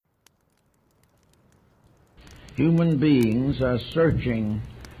Human beings are searching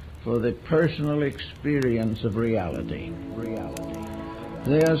for the personal experience of reality.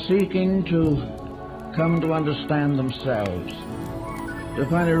 They are seeking to come to understand themselves, to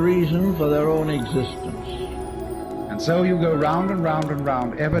find a reason for their own existence. And so you go round and round and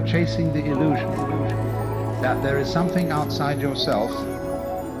round, ever chasing the illusion that there is something outside yourself,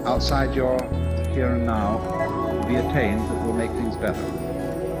 outside your here and now, to be attained that will make things better.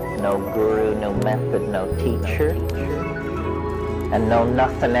 No guru, no method, no teacher, and no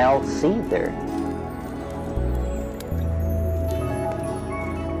nothing else either.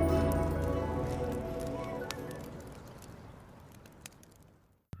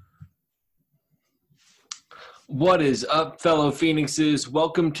 What is up, fellow Phoenixes?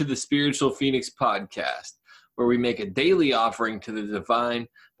 Welcome to the Spiritual Phoenix Podcast, where we make a daily offering to the divine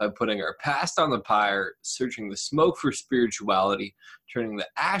by putting our past on the pyre, searching the smoke for spirituality, turning the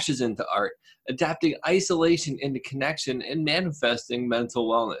ashes into art, adapting isolation into connection, and manifesting mental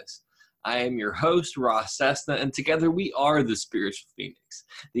wellness. I am your host, Cessna, and together we are the Spiritual Phoenix.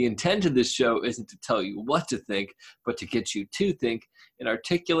 The intent of this show isn't to tell you what to think, but to get you to think and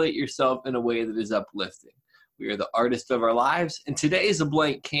articulate yourself in a way that is uplifting. We are the artists of our lives, and today is a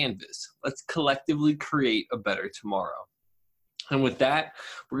blank canvas. Let's collectively create a better tomorrow. And with that,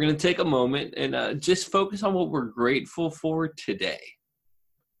 we're going to take a moment and just focus on what we're grateful for today.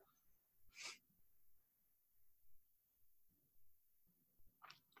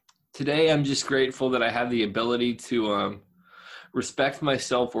 Today, I'm just grateful that I have the ability to respect my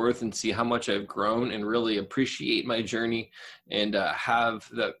self-worth and see how much I've grown and really appreciate my journey and have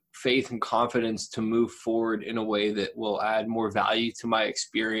the faith and confidence to move forward in a way that will add more value to my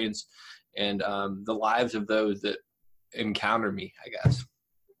experience and the lives of those that encounter me, I guess.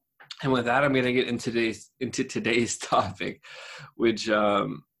 And with that, I'm going to get into today's topic, which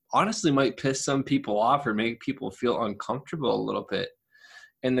honestly might piss some people off or make people feel uncomfortable a little bit.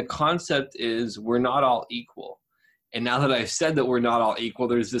 And the concept is we're not all equal. And now that I've said that we're not all equal,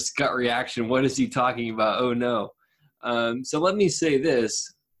 there's this gut reaction. What is he talking about? Oh, no. So let me say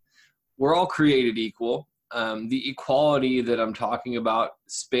this. We're all created equal. The equality that I'm talking about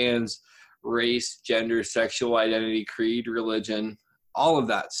spans race, gender, sexual identity, creed, religion, all of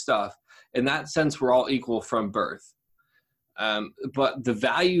that stuff. In that sense, we're all equal from birth. But the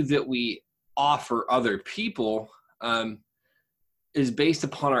value that we offer other people is based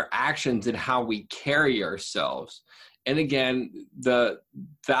upon our actions and how we carry ourselves. And again, the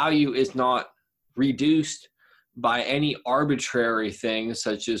value is not reduced by any arbitrary things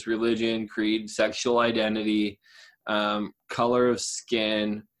such as religion, creed, sexual identity, color of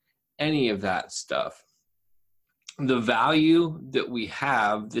skin, any of that stuff. The value that we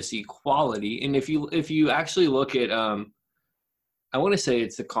have, this equality, and if you actually look at, I want to say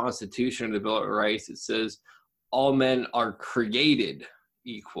it's the Constitution or the Bill of Rights, it says, all men are created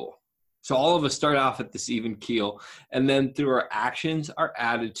equal. So all of us start off at this even keel, and then through our actions, our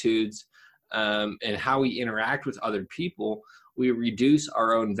attitudes, and how we interact with other people, we reduce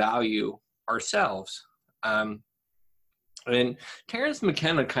our own value ourselves. And Terence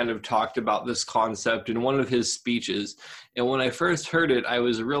McKenna kind of talked about this concept in one of his speeches, and when I first heard it, I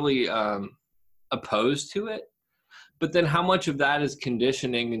was really opposed to it. But then how much of that is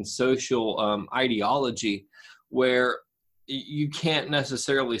conditioning and social ideology, where you can't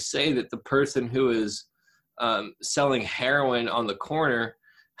necessarily say that the person who is selling heroin on the corner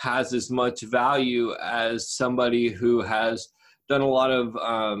has as much value as somebody who has done a lot of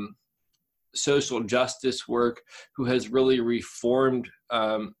social justice work, who has really reformed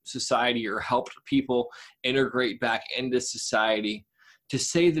society or helped people integrate back into society. To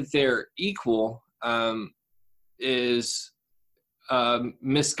say that they're equal is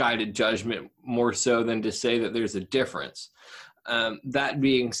misguided judgment more so than to say that there's a difference. That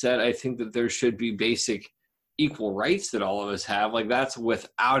being said, I think that there should be basic equal rights that all of us have. Like, that's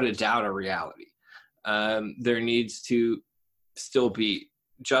without a doubt a reality. There needs to still be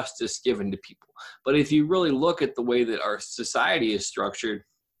justice given to people. But if you really look at the way that our society is structured,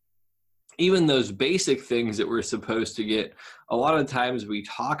 even those basic things that we're supposed to get, a lot of times we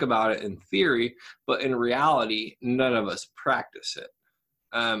talk about it in theory, but in reality, none of us practice it.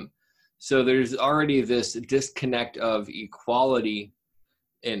 So there's already this disconnect of equality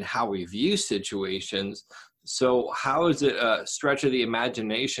in how we view situations. So how is it a stretch of the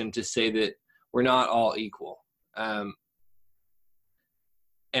imagination to say that we're not all equal?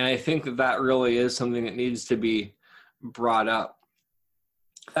 And I think that that really is something that needs to be brought up.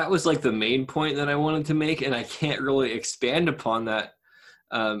 That was like the main point that I wanted to make, and I can't really expand upon that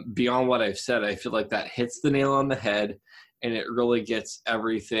beyond what I've said. I feel like that hits the nail on the head, and it really gets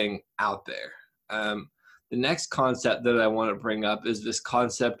everything out there. The next concept that I want to bring up is this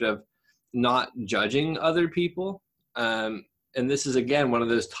concept of not judging other people. And this is, again, one of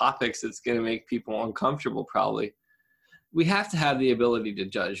those topics that's going to make people uncomfortable probably. We have to have the ability to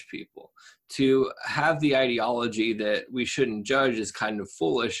judge people. To have the ideology that we shouldn't judge is kind of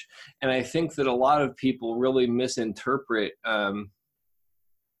foolish. And I think that a lot of people really misinterpret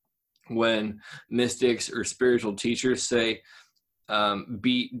when mystics or spiritual teachers say, don't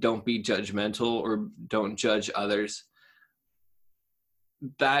be judgmental or don't judge others.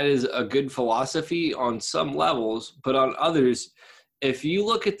 That is a good philosophy on some levels, but on others, if you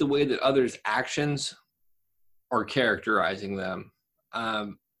look at the way that others' actions are characterizing them,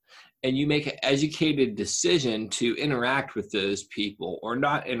 and you make an educated decision to interact with those people or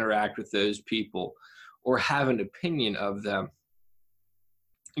not interact with those people or have an opinion of them,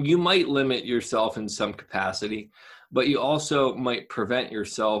 you might limit yourself in some capacity, but you also might prevent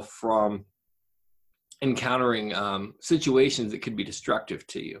yourself from encountering situations that could be destructive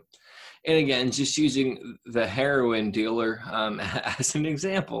to you. And again, just using the heroin dealer as an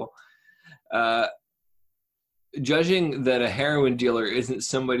example, judging that a heroin dealer isn't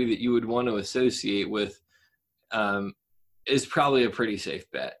somebody that you would want to associate with is probably a pretty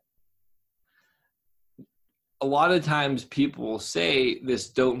safe bet. A lot of times people will say this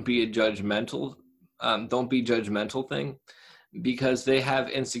don't be judgmental thing because they have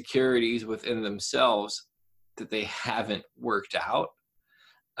insecurities within themselves that they haven't worked out.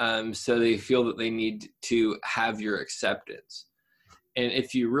 So they feel that they need to have your acceptance. And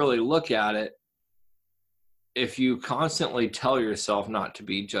if you really look at it, if you constantly tell yourself not to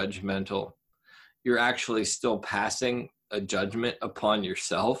be judgmental, you're actually still passing a judgment upon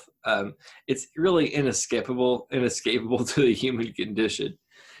yourself. It's really inescapable to the human condition.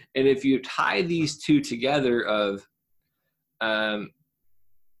 And if you tie these two together of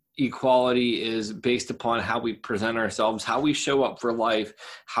equality is based upon how we present ourselves, how we show up for life,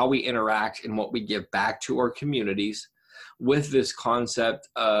 how we interact, and what we give back to our communities, with this concept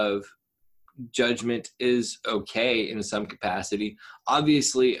of judgment is okay in some capacity.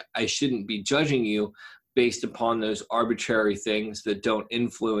 Obviously, I shouldn't be judging you based upon those arbitrary things that don't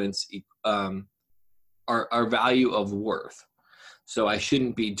influence our value of worth. So I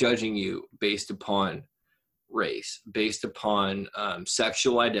shouldn't be judging you based upon race, based upon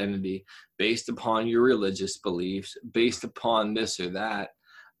sexual identity, based upon your religious beliefs, based upon this or that.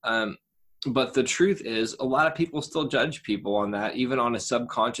 But the truth is, a lot of people still judge people on that, even on a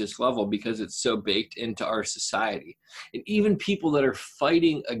subconscious level, because it's so baked into our society. And even people that are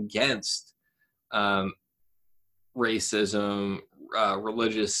fighting against racism,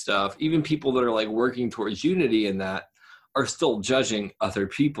 religious stuff, even people that are like working towards unity in that, are still judging other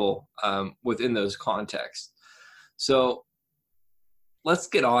people within those contexts. So let's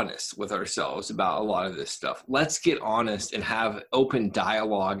get honest with ourselves about a lot of this stuff. Let's get honest and have open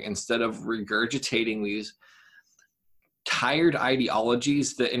dialogue instead of regurgitating these tired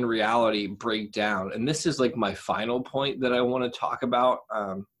ideologies that in reality break down. And this is like my final point that I want to talk about.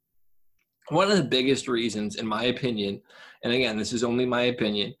 One of the biggest reasons, in my opinion, and again, this is only my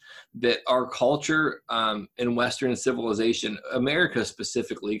opinion, that our culture in Western civilization, America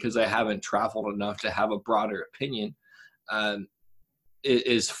specifically, because I haven't traveled enough to have a broader opinion,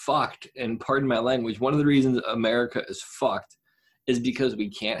 is fucked. And pardon my language, one of the reasons America is fucked is because we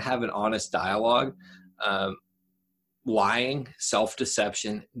can't have an honest dialogue. Lying,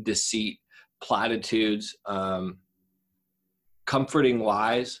 self-deception, deceit, platitudes, comforting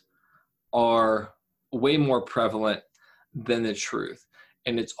lies are way more prevalent than the truth.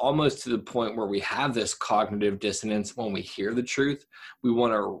 And it's almost to the point where we have this cognitive dissonance when we hear the truth. We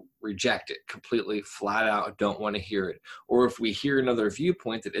want to reject it completely, flat out, don't want to hear it. Or if we hear another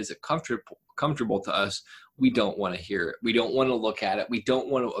viewpoint that isn't comfortable to us, we don't want to hear it. We don't want to look at it. We don't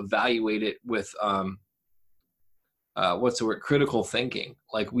want to evaluate it with, critical thinking.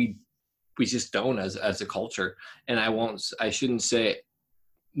 Like we just don't as a culture. And I shouldn't say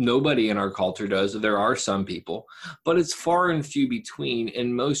nobody in our culture does. There are some people, but it's far and few between.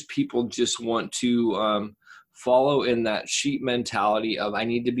 And most people just want to follow in that sheep mentality of I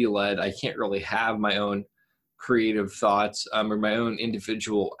need to be led. I can't really have my own creative thoughts or my own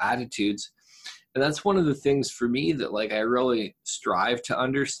individual attitudes. And that's one of the things for me that like I really strive to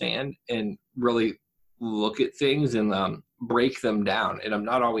understand and really look at things and break them down. And I'm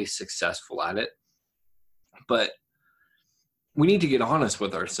not always successful at it, but we need to get honest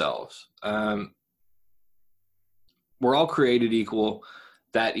with ourselves. We're all created equal.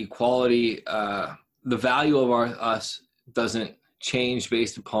 That equality, the value of us doesn't change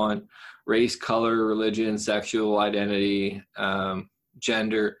based upon race, color, religion, sexual identity,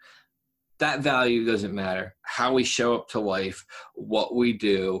 gender. that value doesn't matter. How we show up to life, what we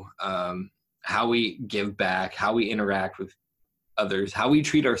do, how we give back, how we interact with others, how we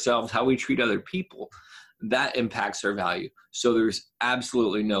treat ourselves, how we treat other people, that impacts our value. So there's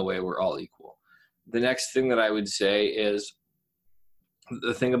absolutely no way we're all equal. The next thing that I would say is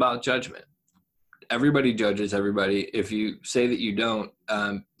the thing about judgment. Everybody judges everybody. If you say that you don't,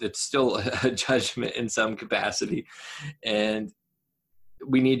 it's still a judgment in some capacity. And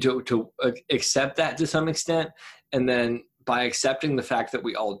we need to accept that to some extent. And then by accepting the fact that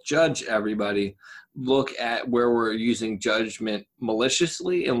we all judge everybody, look at where we're using judgment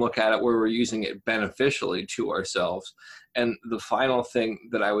maliciously and look at it where we're using it beneficially to ourselves. And the final thing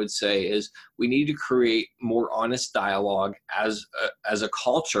that I would say is we need to create more honest dialogue as a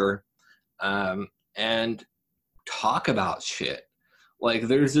culture, and talk about shit. Like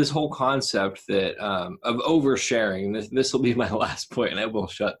there's this whole concept that of oversharing. This will be my last point, and I will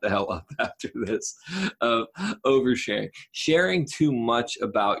shut the hell up after this. Of oversharing, sharing too much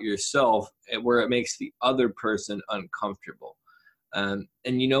about yourself, where it makes the other person uncomfortable. And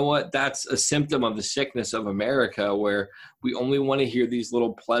you know what? That's a symptom of the sickness of America, where we only want to hear these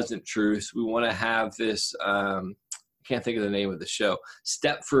little pleasant truths. We want to have this. I can't think of the name of the show.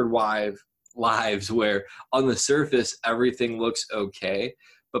 Stepford Lives, where on the surface everything looks okay,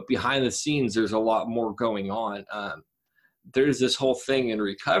 but behind the scenes there's a lot more going on. There's this whole thing in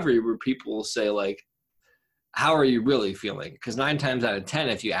recovery where people will say, like, how are you really feeling? Because 9 times out of 10,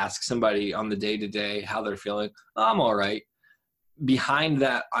 if you ask somebody on the day-to-day how they're feeling, I'm all right. Behind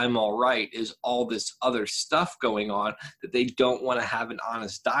that I'm all right is all this other stuff going on that they don't want to have an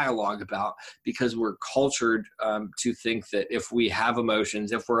honest dialogue about, because we're cultured to think that if we have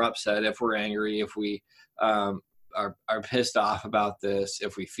emotions, if we're upset, if we're angry, if we are pissed off about this,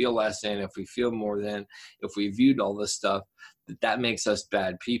 if we feel less than, if we feel more than, if we viewed all this stuff, that makes us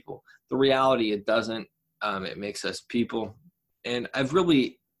bad people. The reality, it doesn't. It makes us people. And I've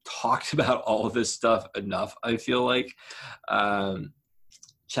really talked about all of this stuff enough, I feel like.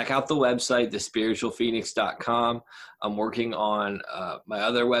 Check out the website, thespiritualphoenix.com. I'm working on my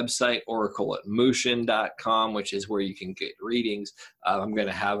other website, oracleatmotion.com, which is where you can get readings. I'm going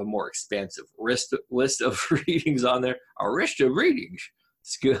to have a more expansive list of readings on there. A list of readings.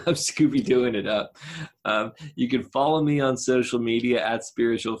 I'm Scooby-Dooing it up. You can follow me on social media at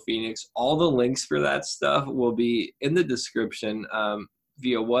Spiritual Phoenix. All the links for that stuff will be in the description,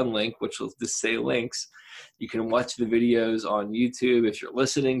 via one link, which will just say links. You can watch the videos on YouTube if you're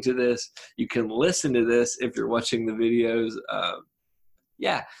listening to this. You can listen to this if you're watching the videos.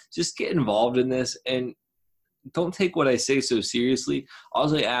 Just get involved in this, and don't take what I say so seriously.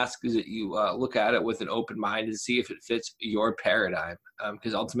 All I ask is that you look at it with an open mind and see if it fits your paradigm,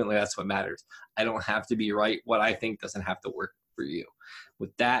 because ultimately that's what matters. I don't have to be right. What I think doesn't have to work for you.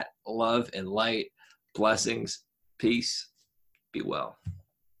 With that, love and light, blessings, peace. Be well.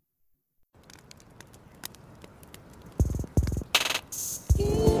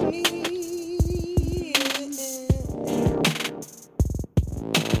 Give me